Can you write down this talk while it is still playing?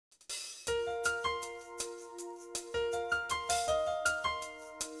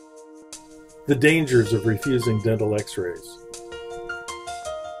The dangers of refusing dental x-rays.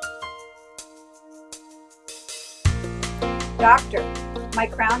 Doctor, my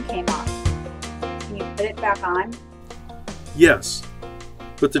crown came off. Can you put it back on? Yes,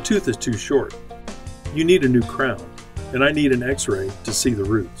 but the tooth is too short. You need a new crown, and I need an x-ray to see the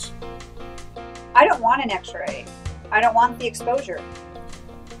roots. I don't want an x-ray. I don't want the exposure.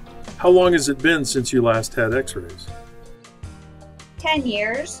 How long has it been since you last had x-rays? 10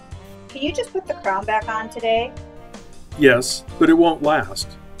 years. Can you just put the crown back on today? Yes, but it won't last,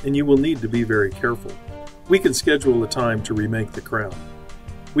 and you will need to be very careful. We can schedule a time to remake the crown.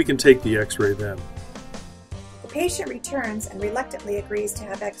 We can take the x-ray then. The patient returns and reluctantly agrees to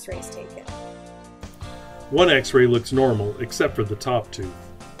have x-rays taken. One x-ray looks normal except for the top tooth.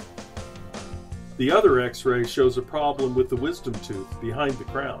 The other x-ray shows a problem with the wisdom tooth behind the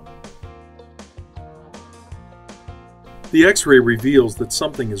crown. The x-ray reveals that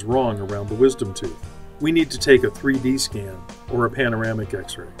something is wrong around the wisdom tooth. We need to take a 3D scan or a panoramic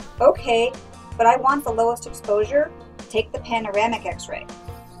x-ray. Okay, but I want the lowest exposure. Take the panoramic x-ray.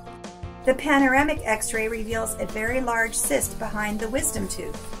 The panoramic x-ray reveals a very large cyst behind the wisdom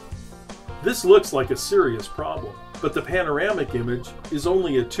tooth. This looks like a serious problem, but the panoramic image is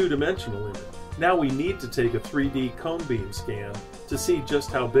only a two-dimensional image. Now we need to take a 3D cone beam scan to see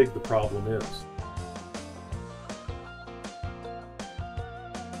just how big the problem is.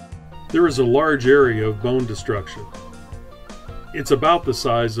 There is a large area of bone destruction. It's about the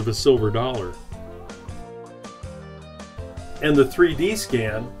size of a silver dollar. And the 3D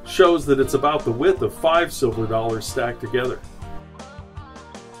scan shows that it's about the width of 5 silver dollars stacked together.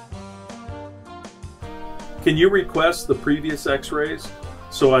 Can you request the previous x-rays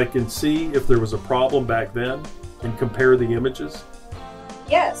so I can see if there was a problem back then and compare the images?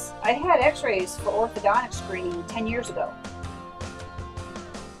 Yes, I had x-rays for orthodontic screening 10 years ago.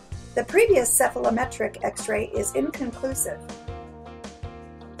 The previous cephalometric x-ray is inconclusive.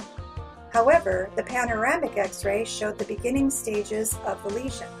 However, the panoramic x-ray showed the beginning stages of the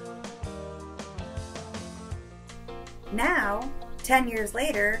lesion. Now, 10 years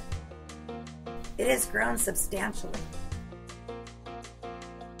later, it has grown substantially.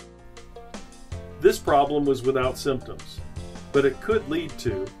 This problem was without symptoms, but it could lead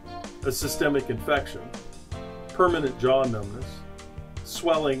to a systemic infection, permanent jaw numbness,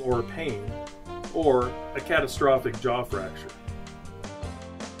 swelling or pain, or a catastrophic jaw fracture.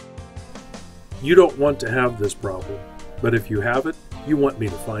 You don't want to have this problem, but if you have it, you want me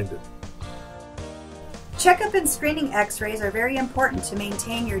to find it. Checkup and screening x-rays are very important to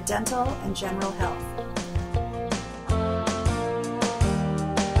maintain your dental and general health.